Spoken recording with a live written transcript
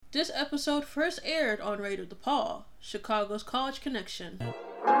This episode first aired on Radio DePaul, Chicago's College Connection.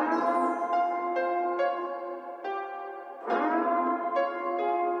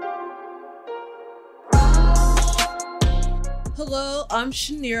 Hello, I'm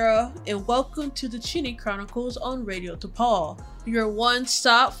Shanira, and welcome to the Chinny Chronicles on Radio DePaul, your one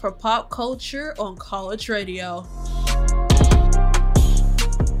stop for pop culture on college radio.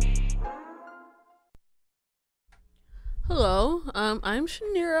 Hello, I'm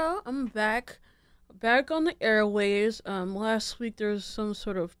Shanira. I'm back on the airways. Last week there was some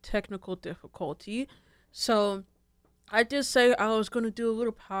sort of technical difficulty, so I did say I was going to do a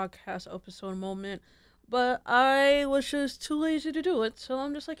little podcast episode moment, but I was just too lazy to do it, so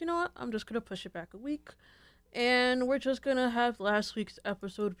I'm just like, you know what? I'm just going to push it back a week, and we're just going to have last week's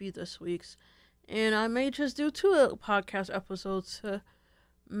episode be this week's, and I may just do two podcast episodes to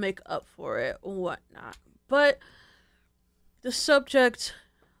make up for it or whatnot, but the subject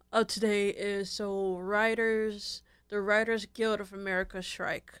of today is the Writers Guild of America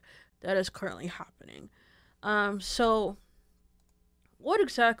strike that is currently happening. So what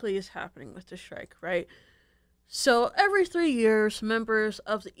exactly is happening with the strike, right? So every 3 years, members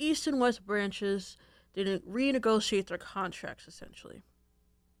of the East and West branches, they renegotiate their contracts, essentially.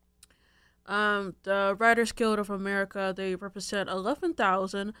 The Writers Guild of America, they represent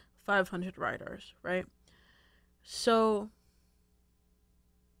 11,500 writers, right? So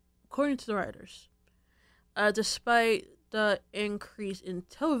according to the writers, despite the increase in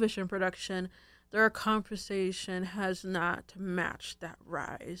television production, their compensation has not matched that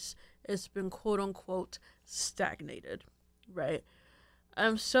rise. It's been quote-unquote stagnated, right?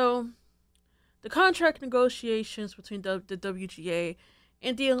 So the contract negotiations between the WGA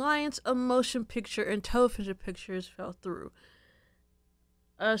and the Alliance of Motion Picture and Television Pictures fell through.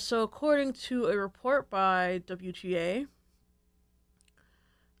 So according to a report by WGA,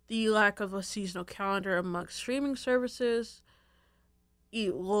 the lack of a seasonal calendar amongst streaming services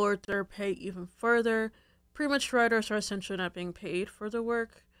lowered their pay even further. Pretty much writers are essentially not being paid for their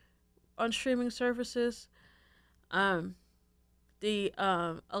work on streaming services. The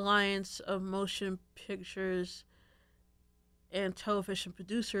Alliance of Motion Pictures and Television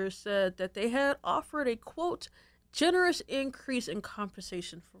Producers said that they had offered a, quote, generous increase in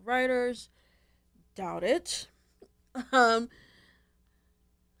compensation for writers. Doubt it.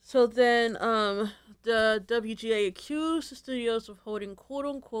 So then, the WGA accused the studios of holding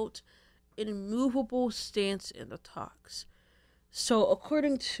quote-unquote an immovable stance in the talks. So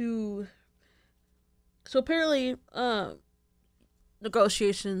apparently,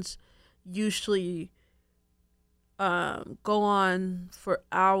 negotiations usually go on for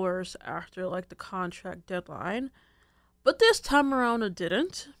hours after, like, the contract deadline. But this time around it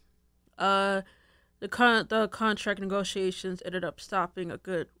didn't. The contract negotiations ended up stopping a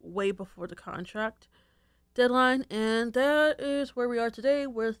good way before the contract deadline, and that is where we are today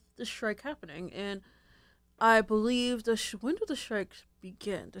with the strike happening. And I believe when did the strike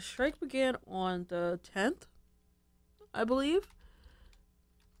begin? The strike began on the 10th, I believe.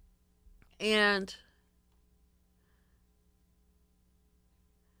 And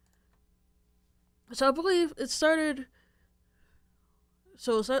so I believe it started.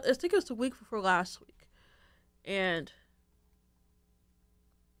 So I think it was the week before last week. And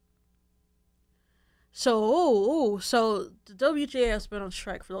so the WGA has been on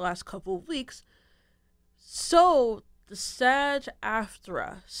strike for the last couple of weeks. So the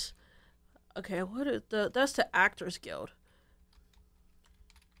SAG-AFTRA, okay, that's the Actors Guild.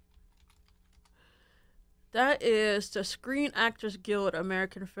 That is the Screen Actors Guild,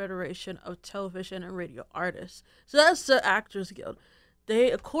 American Federation of Television and Radio Artists. So that's the Actors Guild.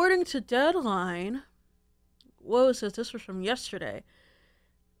 They, according to Deadline, what was this? This was from yesterday.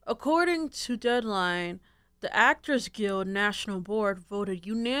 According to Deadline, the Actors Guild National Board voted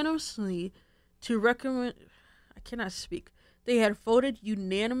unanimously to recommend. I cannot speak. They had voted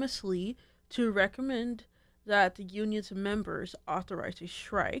unanimously to recommend that the union's members authorize a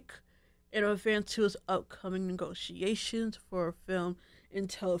strike in advance to its upcoming negotiations for a film and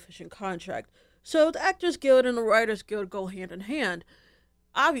television contract. So the Actors Guild and the Writers Guild go hand in hand.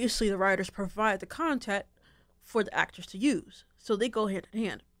 Obviously, the writers provide the content for the actors to use, so they go hand in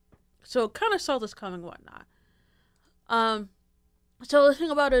hand. So kind of saw this coming, whatnot. So the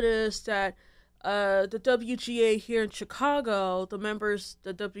thing about it is that the WGA here in Chicago, the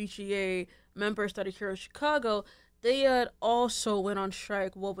WGA members that are here in Chicago, they had also went on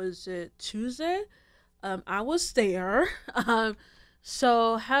strike. What was it, Tuesday? I was there.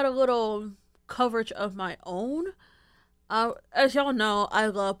 So had a little coverage of my own. As y'all know, I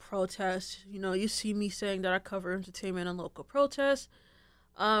love protests. You know, you see me saying that I cover entertainment and local protests.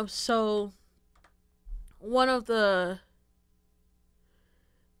 So one of the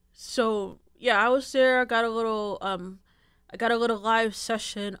so yeah, I was there. I got a little live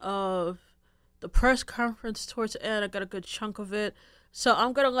session of the press conference towards the end. I got a good chunk of it. So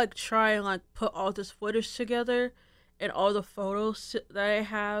I'm gonna like try and like put all this footage together and all the photos that I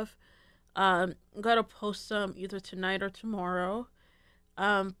have. I'm gonna post them either tonight or tomorrow.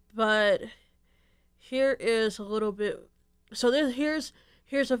 But here is a little bit. So here's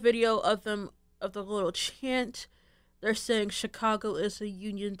a video of them of the little chant. They're saying Chicago is a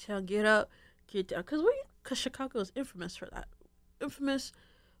union town. Get up, get down. Cause Chicago is infamous for that. Infamous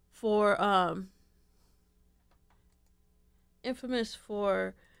for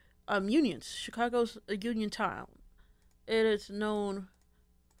unions. Chicago's a union town. It is known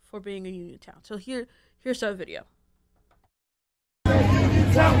for being a union town. So here's that video.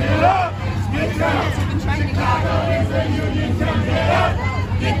 Get up, get down. Chicago is a union town. Get up,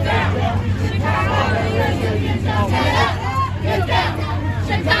 get down. Chicago is a union town. Get up, get down.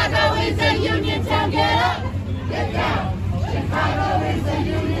 Chicago is a union town. Get up, get down. Chicago is a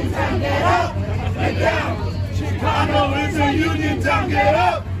union town. Get up, get down. Chicago is a union town. Get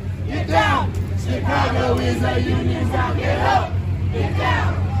up, get down. Chicago is a union town. Get up, get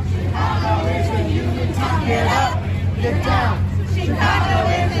down. Chicago is a union town. Get up, get down. Chicago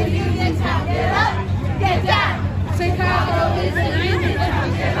is a union town. Get up, get down. Chicago is a union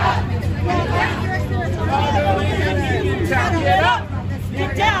town. Get up, get down. Chicago is a union town. Get up,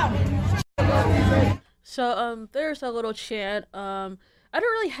 get down. So there's a little chant. I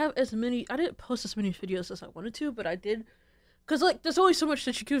don't really have as many. I didn't post as many videos as I wanted to, but I did, cause like there's only so much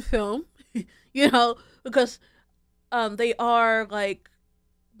that you can film, because they are like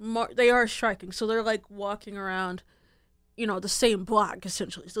they are striking, so they're like walking around, the same block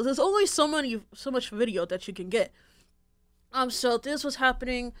essentially. So there's only so much video that you can get. So this was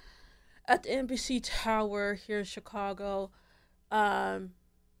happening at the Embassy Tower here in Chicago. Yeah,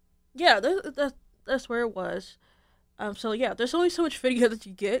 that's where it was. So yeah, there's only so much video that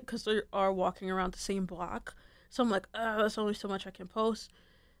you get because they are walking around the same block. So I'm like, that's only so much I can post.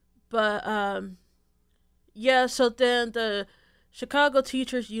 But yeah. So then the Chicago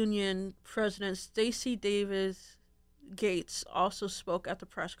Teachers Union president Stacey Davis Gates also spoke at the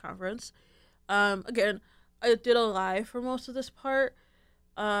press conference. Again, I did a live for most of this part,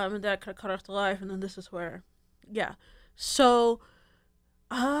 and then I kind of cut off the live, and then this is where, yeah. So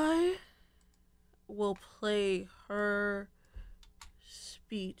I will play her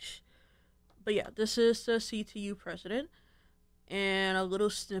speech, but yeah, this is the CTU president and a little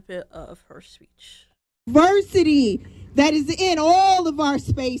snippet of her speech. Diversity that is in all of our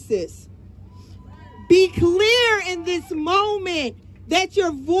spaces. Be clear in this moment that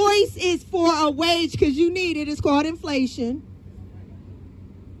your voice is for a wage because you need it. It's called inflation.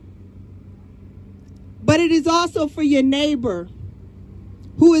 But it is also for your neighbor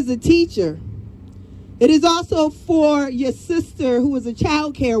who is a teacher. It is also for your sister who is a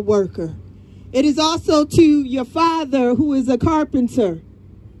child care worker. It is also to your father who is a carpenter.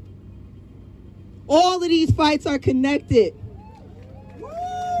 All of these fights are connected.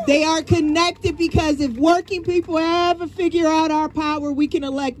 They are connected because if working people ever figure out our power, we can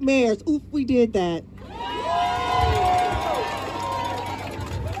elect mayors. Oof, we did that.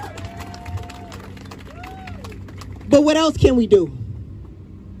 But what else can we do?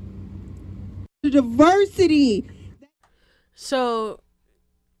 The diversity. So,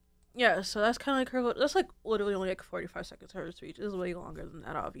 yeah, so that's kind of like her. That's like literally only like 45 seconds of her speech. It's way longer than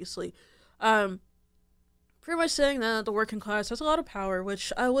that, obviously. Pretty much saying that the working class has a lot of power,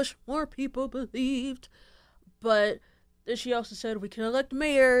 which I wish more people believed. But then she also said we can elect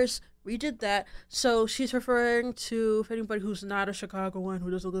mayors. We did that. So she's referring to, if anybody who's not a Chicagoan who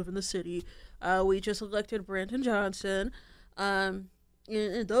doesn't live in the city, we just elected Brandon Johnson. And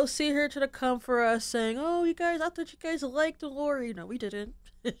don't see her to the come for us saying, oh, you guys, I thought you guys liked Lori. No, we didn't.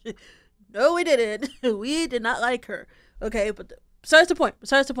 No, we didn't. We did not like her. Okay, but besides the point.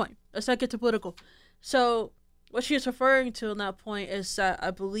 Let's not get too political. So what she is referring to in that point is that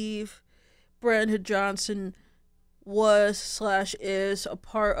I believe Brandon Johnson was/is a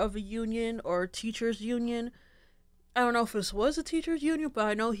part of a union or a teachers union. I don't know if this was a teachers union, but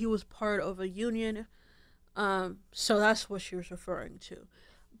I know he was part of a union. So that's what she was referring to.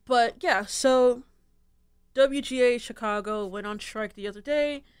 But yeah, so WGA Chicago went on strike the other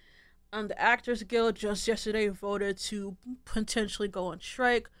day. The Actors Guild just yesterday voted to potentially go on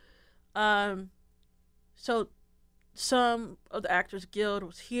strike. So some of the Actors Guild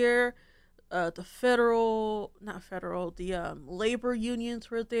was here. The labor unions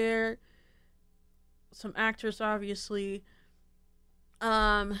were there. Some actors, obviously.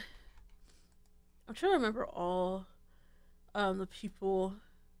 Um, I'm trying to remember all the people.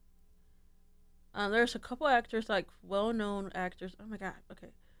 There's a couple actors, like well-known actors. Oh my god. Okay.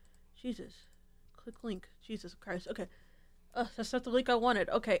 Jesus. Click link. Jesus Christ. Okay. That's not the link I wanted.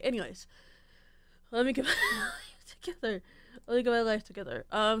 Okay. Anyways, let me get my life together. Let me get my life together.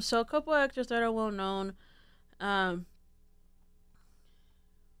 So a couple actors that are well-known. Um,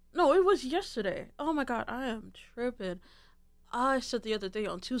 no, it was yesterday. Oh my god, I am tripping. I said the other day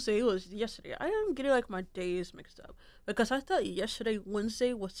on Tuesday. It was yesterday. I am getting like my days mixed up because I thought yesterday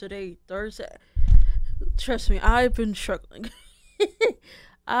Wednesday was today Thursday. Trust me, I've been struggling.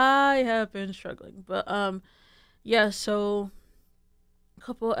 I have been struggling, but yeah. So a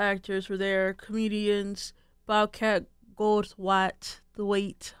couple actors were there, comedians, Bobcat Goldthwait, the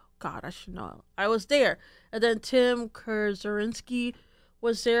wait. God, I should know. I was there, and then Tim Kurzerinski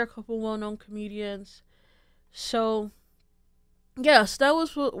was there. A couple well-known comedians. So yes, that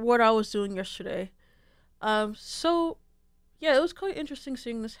was what I was doing yesterday. So yeah, it was quite interesting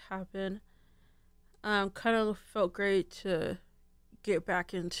seeing this happen. Kind of felt great to get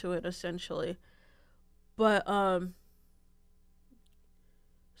back into it essentially. But so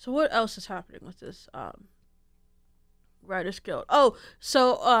what else is happening with this Writers Guild? Oh,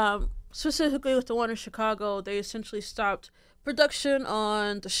 so specifically with the one in Chicago, they essentially stopped production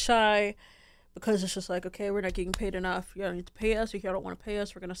on The Shy because it's just like, okay, we're not getting paid enough. You don't need to pay us. If you don't want to pay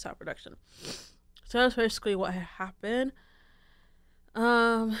us, we're gonna stop production. So that's basically what had happened.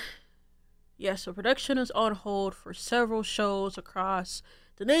 Yeah, so production is on hold for several shows across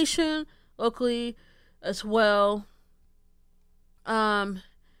the nation, locally as well. And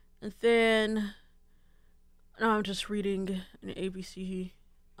then now I'm just reading an ABC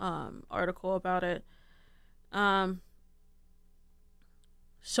article about it. Um,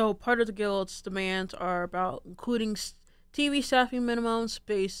 so part of the guild's demands are about including TV staffing minimums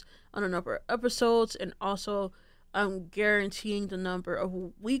based on the number of episodes and also guaranteeing the number of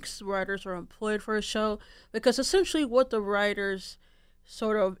weeks writers are employed for a show, because essentially what the writers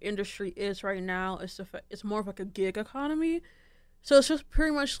sort of industry is right now is it's more of like a gig economy. So it's just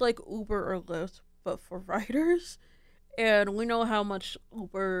pretty much like Uber or Lyft, but for writers. And we know how much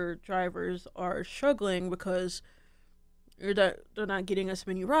Uber drivers are struggling because they're not getting as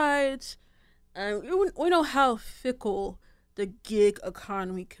many rides. And we know how fickle the gig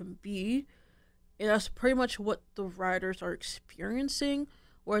economy can be. And that's pretty much what the writers are experiencing,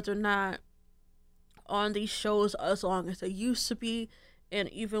 where they're not on these shows as long as they used to be. And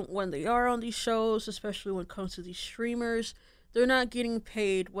even when they are on these shows, especially when it comes to these streamers, they're not getting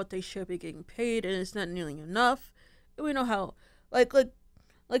paid what they should be getting paid, and it's not nearly enough. And we know how, like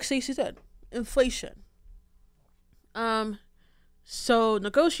Stacey said, inflation. So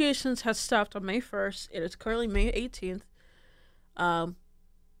negotiations has stopped on May 1st. It is currently May 18th.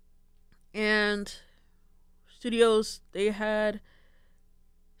 And studios, they had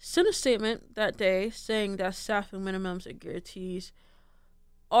sent a statement that day saying that staffing minimums and guarantees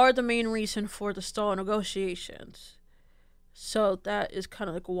are the main reason for the stall negotiations. So that is kind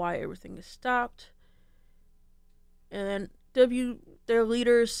of like why everything is stopped. And their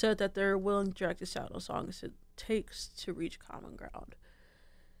leaders said that they're willing to drag this out as long as it takes to reach common ground.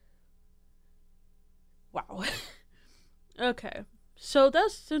 Wow. Okay. So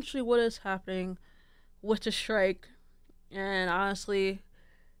that's essentially what is happening with the strike. And honestly,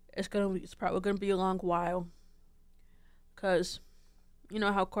 it's probably gonna be a long while. Cause you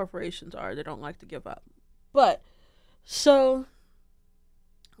know how corporations are, they don't like to give up. But so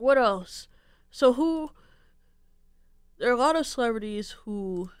what else? So there are a lot of celebrities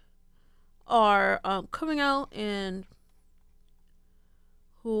who are coming out and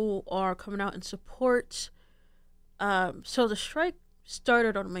support. So the strike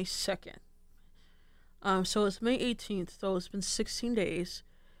started on May 2nd. So it's May 18th, so it's been 16 days.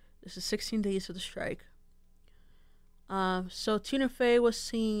 This is 16 days of the strike. So Tina Fey was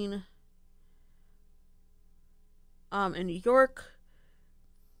seen in New York.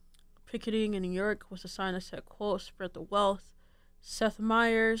 Picketing in New York was a sign that said, quote, spread the wealth. Seth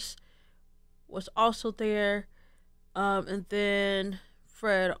Meyers was also there. And then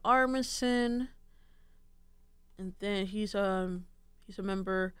Fred Armisen. And then he's a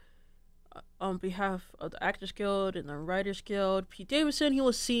member on behalf of the Actors Guild and the Writers Guild. Pete Davidson, he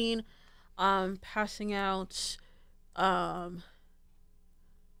was seen passing out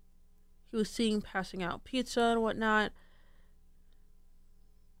pizza and whatnot.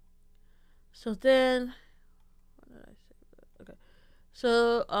 So then, what did I say? Okay.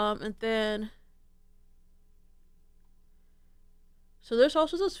 So, and then, so there's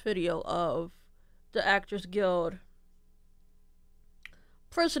also this video of the Actors Guild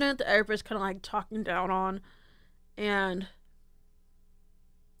president that everybody's kind of like talking down on.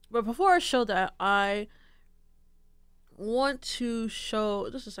 But before I show that, I want to show,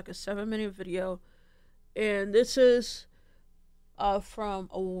 this is like a 7-minute video, and this is from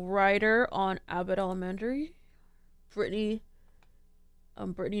a writer on Abbott Elementary, Brittany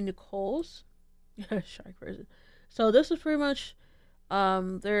Nichols. Yeah, shy crazy. So this is pretty much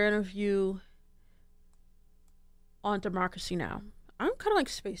their interview on Democracy Now! I'm kind of like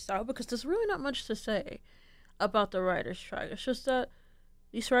spaced out because there's really not much to say about the writer's strike. It's just that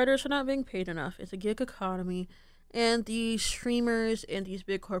these writers are not being paid enough. It's a gig economy, and these streamers and these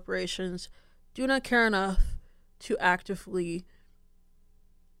big corporations do not care enough to actively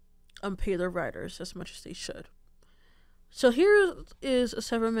pay their writers as much as they should. So here is a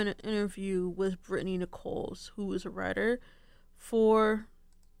 7-minute interview with Brittany Nichols, who is a writer for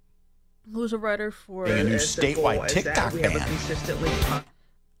a new statewide TikTok ban.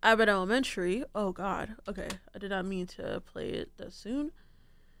 Abbott Elementary. Oh God. Okay, I did not mean to play it that soon.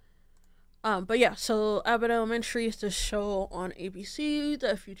 But yeah, so Abbott Elementary is the show on ABC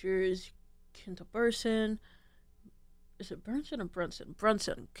that features Kendall Burson. Is it Burnson or Brunson?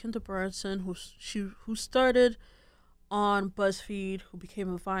 Brunson. Kendall Brunson, who started on BuzzFeed, who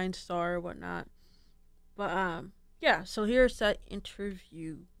became a Vine star or whatnot. But yeah, so here's that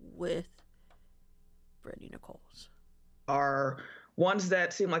interview with Brittany Nichols. Are ones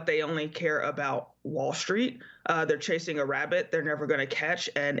that seem like they only care about Wall Street. They're chasing a rabbit they're never going to catch,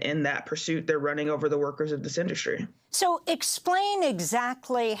 and in that pursuit, they're running over the workers of this industry. So explain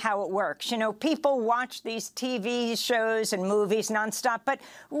exactly how it works. You know, people watch these TV shows and movies nonstop, but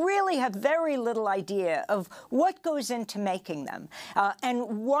really have very little idea of what goes into making them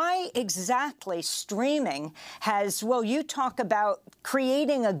and why exactly streaming has, well, you talk about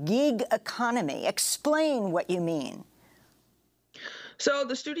creating a gig economy. Explain what you mean. So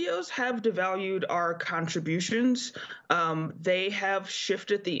the studios have devalued our contributions. They have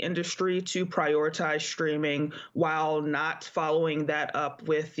shifted the industry to prioritize streaming while not following that up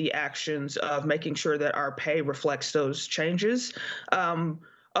with the actions of making sure that our pay reflects those changes. A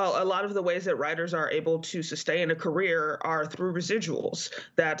lot of the ways that writers are able to sustain a career are through residuals.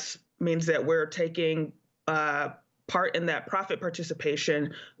 That means that we're taking part in that profit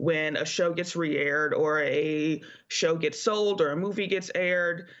participation when a show gets re-aired or a show gets sold or a movie gets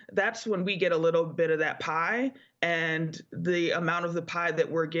aired. That's when we get a little bit of that pie, and the amount of the pie that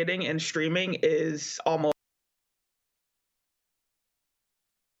we're getting in streaming is almost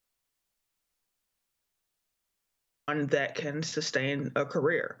one that can sustain a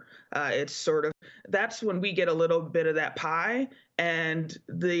career. It's sort of, that's when we get a little bit of that pie, and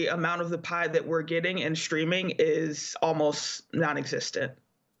the amount of the pie that we're getting in streaming is almost non-existent.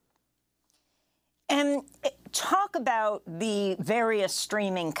 And talk about the various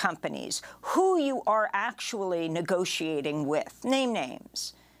streaming companies, who you are actually negotiating with. Name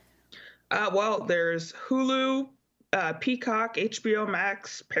names. Well, there's Hulu, Peacock, HBO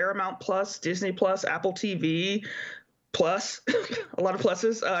Max, Paramount Plus, Disney Plus, Apple TV, Plus, a lot of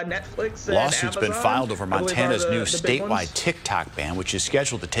pluses, Netflix, and Lawsuit's Amazon, been filed over Montana's new the big statewide ones. TikTok ban, which is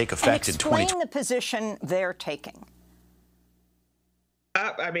scheduled to take effect in 2020. Explain the position they're taking.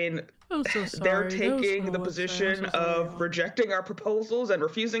 I mean, I'm so sorry. they're taking the position of rejecting our proposals and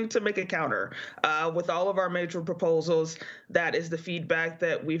refusing to make a counter. With all of our major proposals, that is the feedback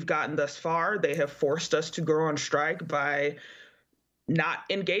that we've gotten thus far. They have forced us to go on strike by not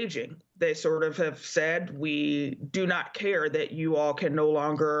engaging. They sort of have said, we do not care that you all can no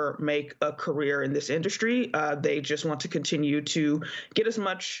longer make a career in this industry. They just want to continue to get as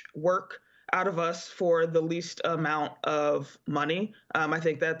much work out of us for the least amount of money. I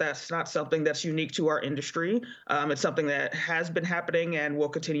think that that's not something that's unique to our industry. It's something that has been happening and will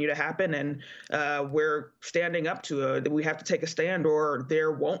continue to happen. And we're standing up to it. We have to take a stand or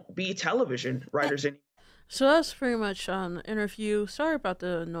there won't be television writers anymore. So that's pretty much the interview. Sorry about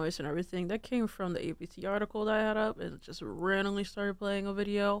the noise and everything. That came from the ABC article that I had up. It just randomly started playing a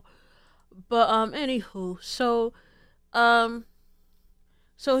video. But anywho, so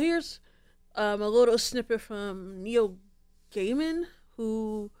here's a little snippet from Neil Gaiman,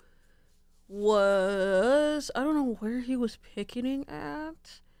 who was, I don't know where he was picketing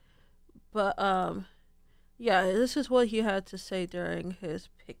at, but yeah, this is what he had to say during his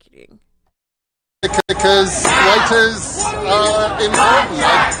picketing. Because writers are important.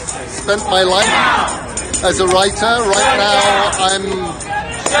 I've spent my life as a writer. Right now I'm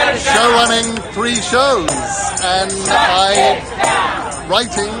show running 3 shows and I'm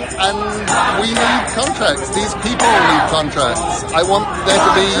writing, and we need contracts. These people need contracts. I want there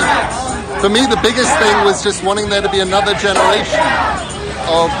to be, for me the biggest thing was just wanting there to be another generation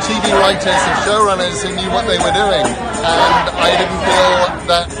of TV writers and showrunners who knew what they were doing, and I didn't feel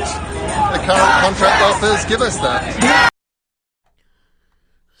that the current contract offers give us that.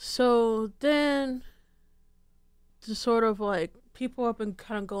 So then, to sort of like, people have been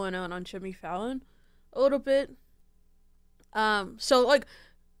kind of going on Jimmy Fallon a little bit. So like,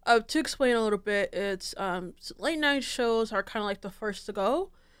 to explain a little bit, it's late night shows are kind of like the first to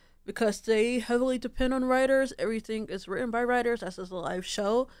go because they heavily depend on writers. Everything is written by writers, as is a live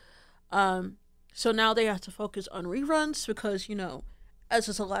show. So now they have to focus on reruns because, you know, as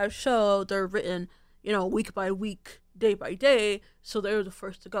it's a live show, they're written, you know, week by week, day by day, so they're the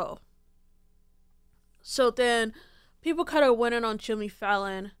first to go. So then people kind of went in on Jimmy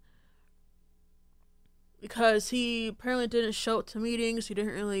Fallon because he apparently didn't show up to meetings. He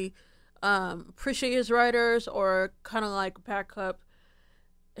didn't really appreciate his writers or kind of like back up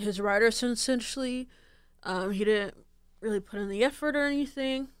his writers, essentially. He didn't really put in the effort or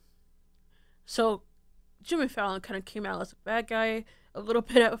anything. So Jimmy Fallon kind of came out as a bad guy a little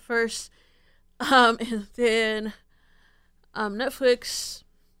bit at first. And then Netflix.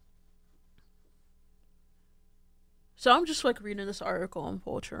 So I'm just like reading this article on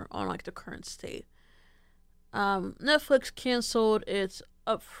Vulture on like the current state. Netflix canceled its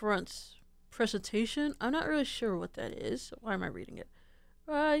upfront presentation. I'm not really sure what that is. Why am I reading it?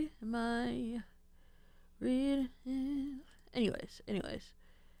 Why am I reading it? Anyways.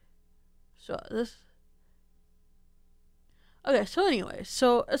 So this. Okay,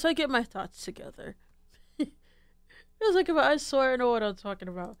 so as I get my thoughts together. Feels like I swear I know what I'm talking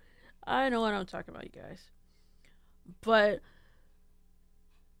about. I know what I'm talking about, you guys. But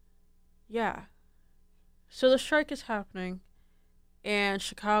yeah. So the strike is happening, and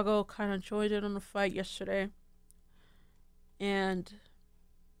Chicago kind of joined in on the fight yesterday. And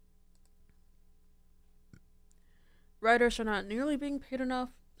writers are not nearly being paid enough.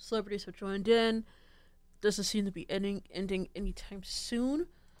 Celebrities have joined in. Doesn't seem to be ending anytime soon.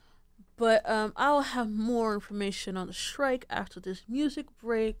 But I'll have more information on the strike after this music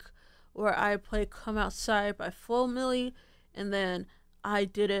break, where I play Come Outside by Flo Milli, and then I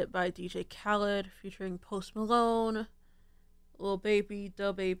Did It by DJ Khaled featuring Post Malone, Lil Baby,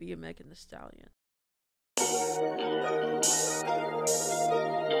 Da Baby, and Megan Thee Stallion.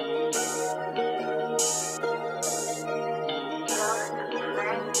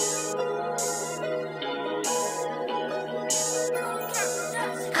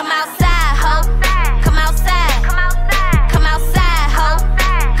 Come outside, ho. Come outside. Come outside. Come outside, ho.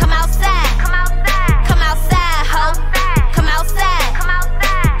 Come outside. Come outside. Come outside, ho. Come outside. Come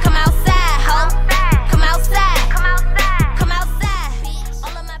outside. Come outside, ho. Come outside. Come outside. Come outside.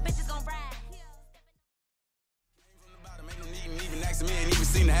 All of my bitches gon' ride.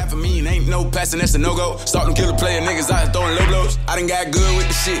 Half a million ain't no passing, that's a no-go. Starting killer player niggas out here throwing low blows. I done got good with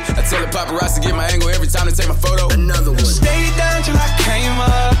the shit. I tell the paparazzi to get my angle every time they take my photo. Another one. Stayed down till I came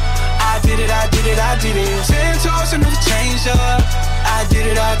up. I did it. 10 toes and never changed up. I did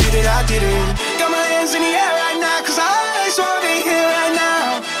it. Got my hands in the air right now, cause I just wanna be here right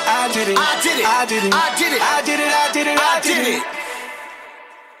now. I did it.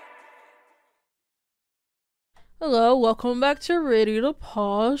 Hello, welcome back to Radio to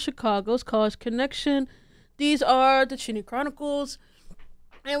Pause, Chicago's College Connection. These are the Cheney Chronicles,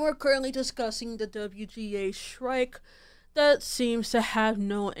 and we're currently discussing the WGA strike that seems to have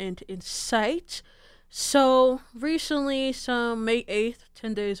no end in sight. So, recently, May 8th,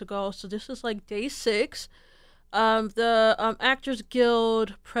 10 days ago, so this is like day 6, the Actors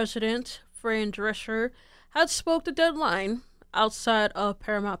Guild president, Fran Drescher, had spoke the deadline outside of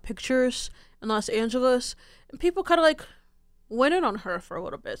Paramount Pictures in Los Angeles, and people kind of like went in on her for a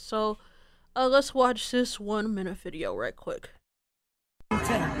little bit. So let's watch this 1-minute video right quick.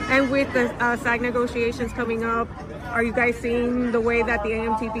 And with the SAG negotiations coming up, are you guys seeing the way that the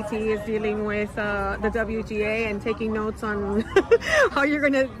AMTPT is dealing with the WGA and taking notes on how you're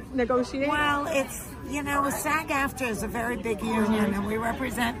going to negotiate? Well, it's, you know, SAG-AFTRA is a very big union, and we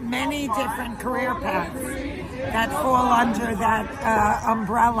represent many different career paths that fall under that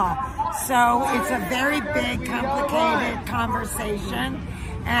umbrella. So it's a very big, complicated conversation.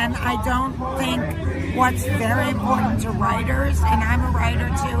 And I don't think what's very important to writers, and I'm a writer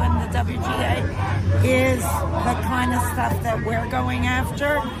too in the WGA, is the kind of stuff that we're going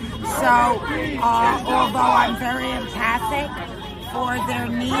after. So although I'm very empathic for their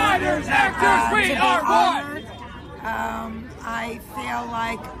need to be honored, I feel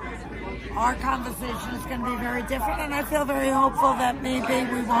like our conversation is going to be very different, and I feel very hopeful that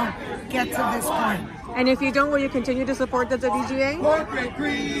maybe we won't get to this point. And if you don't, will you continue to support the WGA?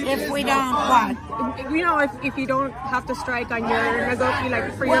 If we don't, what? You know, if you don't have to strike on your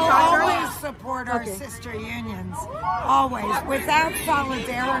like for your we'll contract? always support our sister unions. Always. Without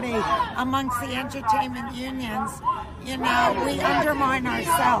solidarity amongst the entertainment unions, you know, we undermine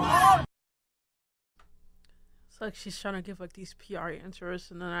ourselves. It's like she's trying to give like these PR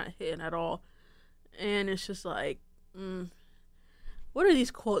answers and they're not hitting at all. And it's just like, what are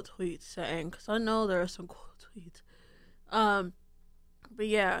these quote tweets saying? Because I know there are some quote tweets. But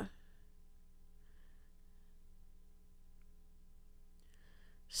yeah.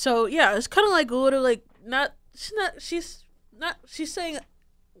 So yeah, it's kind of like literally like she's saying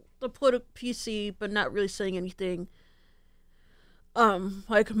the political PC, but not really saying anything.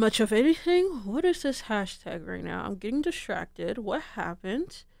 Like much of anything. What is this hashtag right now? I'm getting distracted. What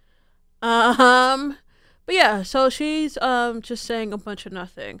happened? But yeah, so she's just saying a bunch of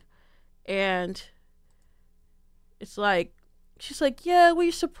nothing. And it's like she's like, yeah,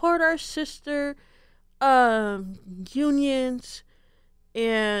 we support our sister unions,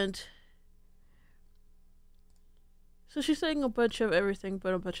 and so she's saying a bunch of everything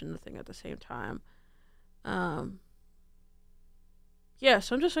but a bunch of nothing at the same time. Yeah,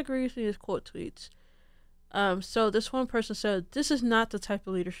 so I'm just like reading these quote tweets. So this one person said, "This is not the type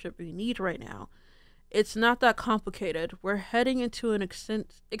of leadership we need right now. It's not that complicated. We're heading into an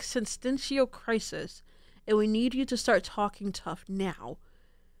existential crisis, and we need you to start talking tough now.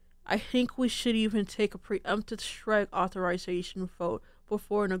 I think we should even take a preemptive strike authorization vote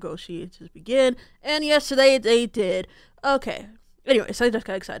before negotiations begin." And yesterday they did. Okay. Anyways, I just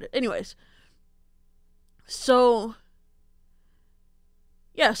got excited. Anyways. So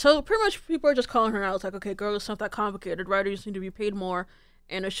yeah, so pretty much people are just calling her out. It's like, okay, girl, it's not that complicated. Writers need to be paid more,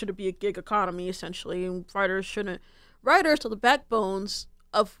 and it shouldn't be a gig economy, essentially. And writers are the backbones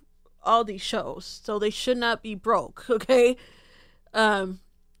of all these shows, so they should not be broke, okay? But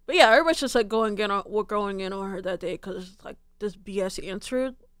yeah, everybody's just like going in on her that day because it's like this BS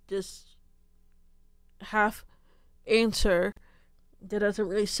answer, this half answer that doesn't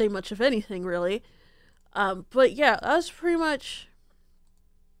really say much of anything, really. But yeah, that's pretty much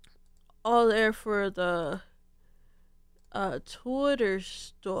all there for the Twitter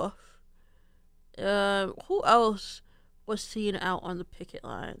stuff. Who else was seen out on the picket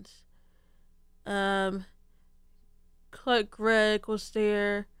lines? Clark Gregg was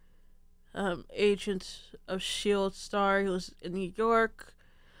there. Agents of S.H.I.E.L.D. star, he was in New York.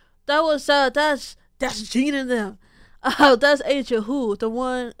 That was that's Gene and them. That's Agent Who, the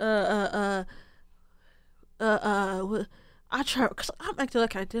one I try because I'm acting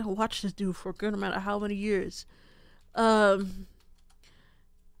like I didn't watch this dude for a good amount of how many years. What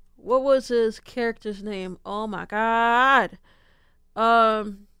was his character's name? Oh my god.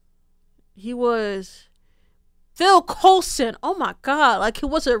 He was Phil Coulson. Oh my god, like he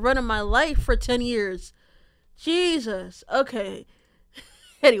wasn't running my life for 10 years. Jesus. Okay.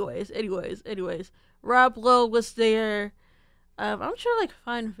 anyways. Rob Lowe was there. I'm trying to like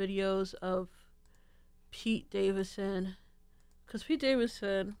find videos of Pete Davidson, because Pete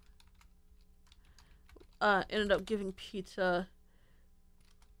Davidson ended up giving pizza.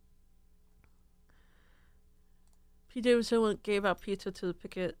 Pete Davidson gave out pizza to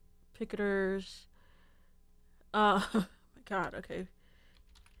the picketers. Oh my god, okay.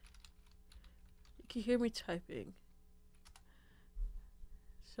 You can hear me typing.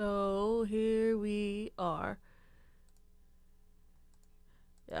 So here we are.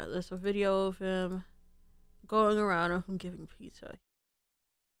 Yeah, there's a video of him going around of him giving pizza.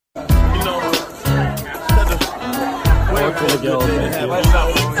 You know, waiting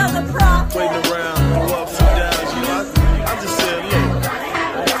around, go ups and downs, you know, I just said, look.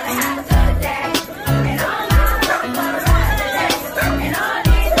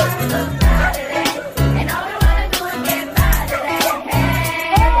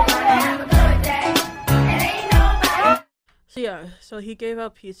 So yeah, so he gave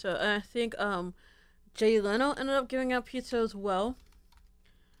out pizza, and I think Jay Leno ended up giving out pizza as well.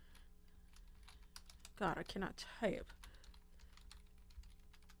 God, I cannot type.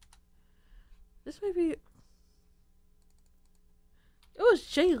 This may be... It was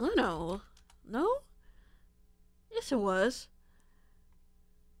Jay Leno. No? Yes, it was.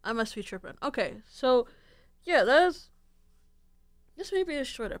 I must be tripping. Okay, so, yeah, this may be a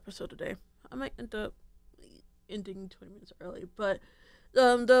short episode today. I might end up ending 20 minutes early, but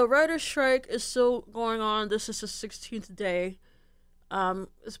the writer's strike is still going on. This is the 16th day.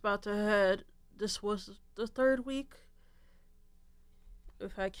 It's about to head. This was the third week.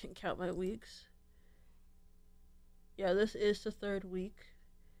 if I can count my weeks. Yeah, this is the 3rd week.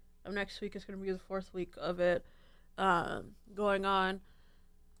 Next week is going to be the 4th week of it going on.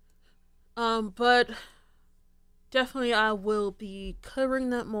 But definitely I will be covering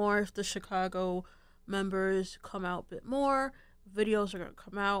that more if the Chicago members come out a bit more. Videos are going to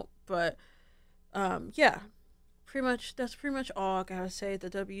come out, but yeah, that's pretty much all I gotta say. The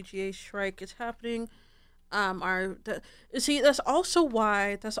WGA strike is happening. That's also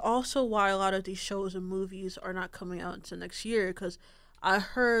why a lot of these shows and movies are not coming out until next year, because I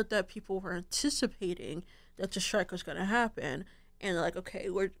heard that people were anticipating that the strike was gonna happen, and like, okay,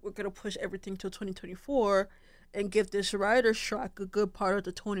 we're gonna push everything till 2024 and give this writer's strike a good part of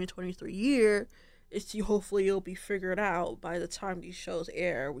the 2023 year. Hopefully it'll be figured out by the time these shows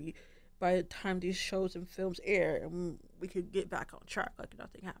air. By the time these shows and films air, and we could get back on track like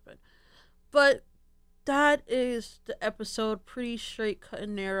nothing happened. But that is the episode. Pretty straight, cut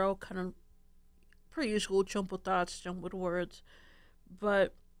and narrow, kind of pretty usual jumbled thoughts, jumbled words.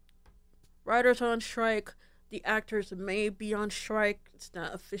 But writers on strike. The actors may be on strike. It's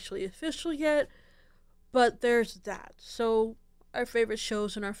not officially official yet, but there's that. So our favorite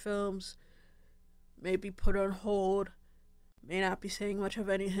shows and our films may be put on hold. May not be saying much of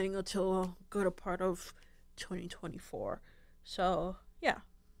anything until a good part of 2024. So yeah,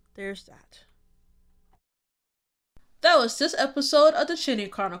 there's that. That was this episode of the Chinny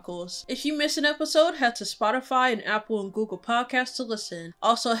Chronicles. If you missed an episode, head to Spotify and Apple and Google Podcasts to listen.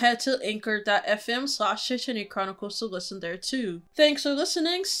 Also head to anchor.fm/Chinny Chronicles to listen there too. Thanks for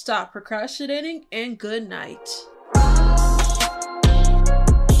listening, stop procrastinating, and good night.